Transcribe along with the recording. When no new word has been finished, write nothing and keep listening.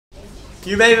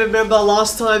You may remember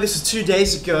last time, this was 2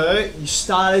 days ago, you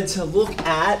started to look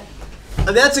at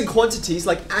amounts and quantities,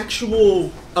 like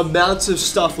actual amounts of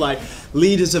stuff like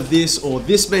liters of this or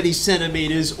this many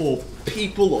centimeters or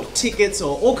people or tickets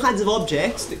or all kinds of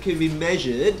objects that can be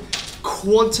measured,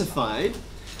 quantified.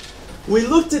 We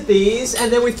looked at these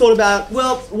and then we thought about,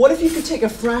 well, what if you could take a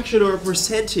fraction or a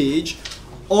percentage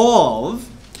of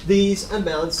these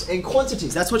amounts and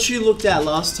quantities? That's what you looked at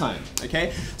last time,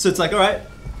 okay? So it's like, all right,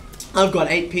 I've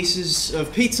got 8 pieces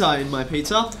of pizza in my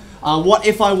pizza. What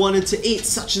if I wanted to eat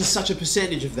such and such a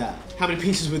percentage of that? How many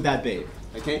pieces would that be?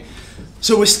 Okay,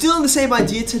 so we're still in the same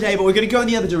idea today, but we're going to go in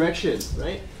the other direction,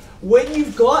 right? When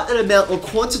you've got an amount or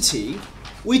quantity,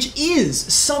 which is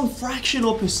some fraction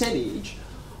or percentage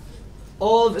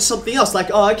of something else, like,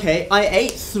 oh, okay, I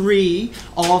ate 3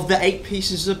 of the 8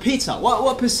 pieces of pizza.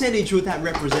 What percentage would that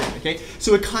represent? Okay,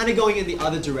 so we're kind of going in the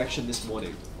other direction this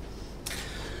morning.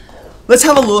 Let's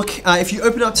have a look. If you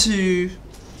open up to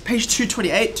page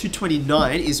 228,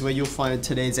 229 is where you'll find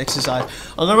today's exercise.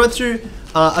 I'm going to run through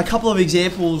a couple of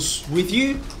examples with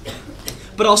you,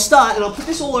 but I'll start and I'll put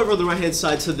this all over on the right hand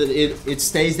side so that it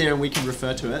stays there and we can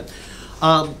refer to it.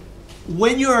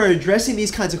 When you're addressing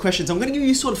these kinds of questions, I'm going to give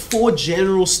you sort of 4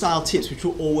 general style tips which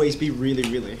will always be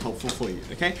really, really helpful for you,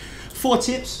 okay? 4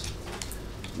 tips.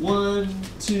 1,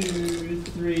 2,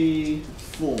 3,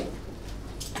 4.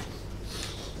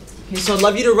 Okay, so I'd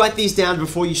love you to write these down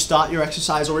before you start your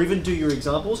exercise or even do your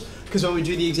examples, because when we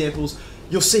do the examples,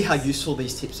 you'll see how useful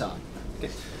these tips are. Okay.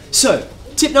 So,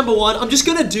 tip number 1, I'm just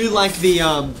going to do like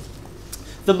the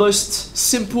most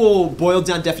simple boiled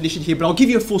down definition here, but I'll give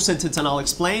you a full sentence and I'll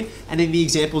explain, and in the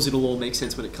examples it'll all make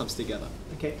sense when it comes together.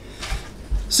 Okay.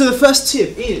 So the first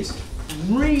tip is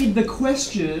read the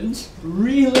questions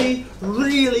really,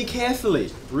 really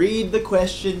carefully. Read the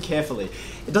question carefully.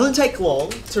 It doesn't take long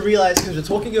to realize, because we're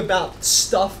talking about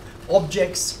stuff,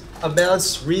 objects,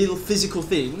 amounts, real physical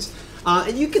things,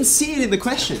 and you can see it in the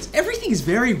questions. Everything is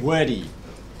very wordy,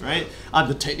 right?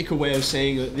 The technical way of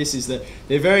saying this is that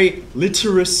they're very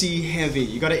literacy heavy.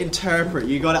 You got to interpret,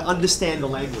 you got to understand the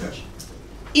language.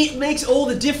 It makes all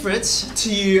the difference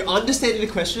to you understanding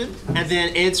the question and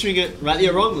then answering it rightly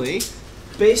or wrongly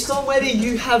based on whether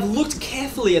you have looked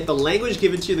carefully at the language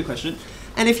given to you in the question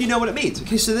and if you know what it means.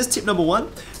 Okay, so there's tip number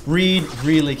 1, read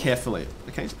really carefully,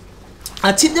 okay?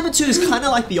 Tip number 2 is kind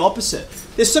of like the opposite.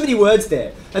 There's so many words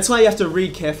there, that's why you have to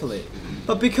read carefully.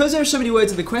 But because there are so many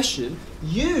words in the question,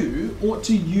 you ought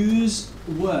to use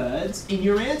words in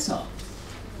your answer,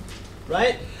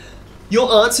 right?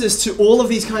 Your answers to all of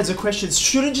these kinds of questions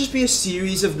shouldn't just be a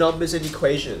series of numbers and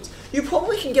equations. You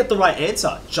probably can get the right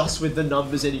answer just with the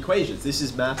numbers and equations. This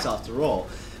is maths after all.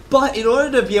 But in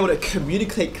order to be able to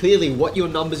communicate clearly what your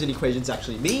numbers and equations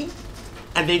actually mean,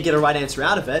 and then get a right answer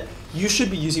out of it, you should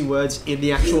be using words in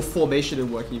the actual formation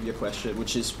and working of your question,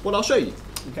 which is what I'll show you.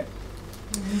 Okay.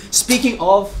 Speaking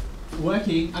of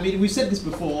working, I mean, we've said this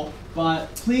before,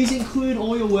 but please include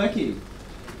all your working.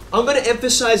 I'm going to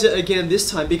emphasize it again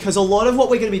this time because a lot of what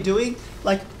we're going to be doing,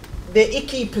 like, they're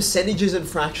icky percentages and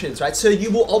fractions, right? So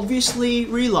you will obviously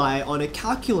rely on a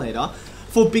calculator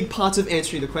for big parts of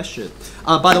answering the question.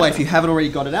 By the way, if you haven't already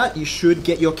got it out, you should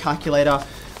get your calculator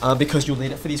because you'll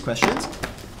need it for these questions.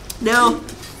 Now,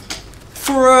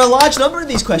 for a large number of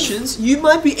these questions, you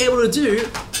might be able to do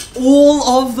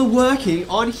all of the working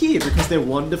on here because they're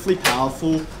wonderfully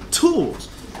powerful tools.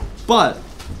 But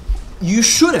you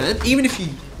shouldn't, even if you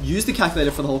use the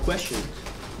calculator for the whole question,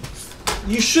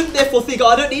 you shouldn't therefore think, oh,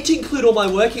 I don't need to include all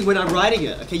my working when I'm writing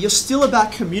it. Okay, you're still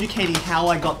about communicating how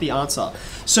I got the answer.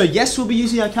 So yes, we'll be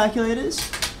using our calculators,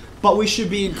 but we should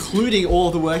be including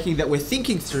all the working that we're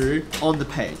thinking through on the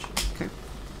page. Okay.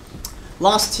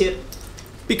 Last tip,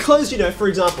 because, you know, for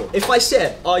example, if I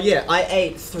said, oh yeah, I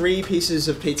ate 3 pieces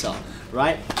of pizza,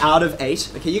 right, out of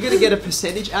 8, okay, you're going to get a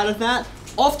percentage out of that.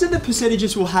 Often the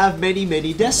percentages will have many,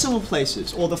 many decimal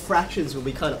places, or the fractions will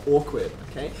be kind of awkward,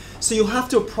 okay? So you'll have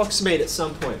to approximate at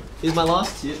some point. Here's my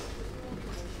last tip.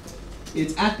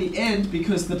 It's at the end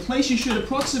because the place you should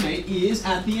approximate is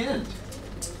at the end.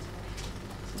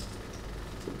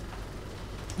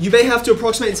 You may have to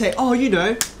approximate and say, oh, you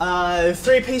know,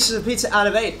 3 pieces of pizza out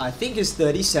of 8, I think is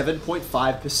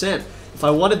 37.5%. If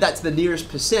I wanted that to the nearest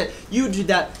percent, you would do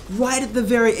that right at the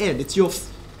very end. It's your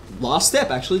last step,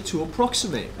 actually, to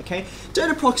approximate, okay? Don't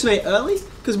approximate early,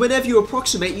 because whenever you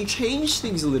approximate, you change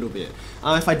things a little bit.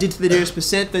 If I did to the nearest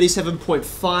percent,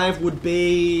 37.5 would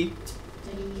be...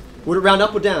 Would it round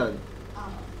up or down?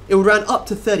 It would round up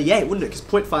to 38, wouldn't it? Because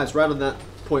 0.5 is right on that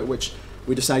point which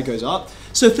we decided goes up.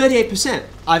 So 38%.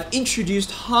 I've introduced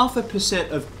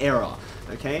 0.5% of error,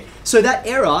 okay? So that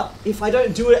error, if I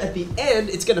don't do it at the end,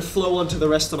 it's going to flow onto the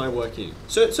rest of my working.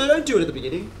 So don't do it at the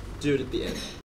beginning, do it at the end.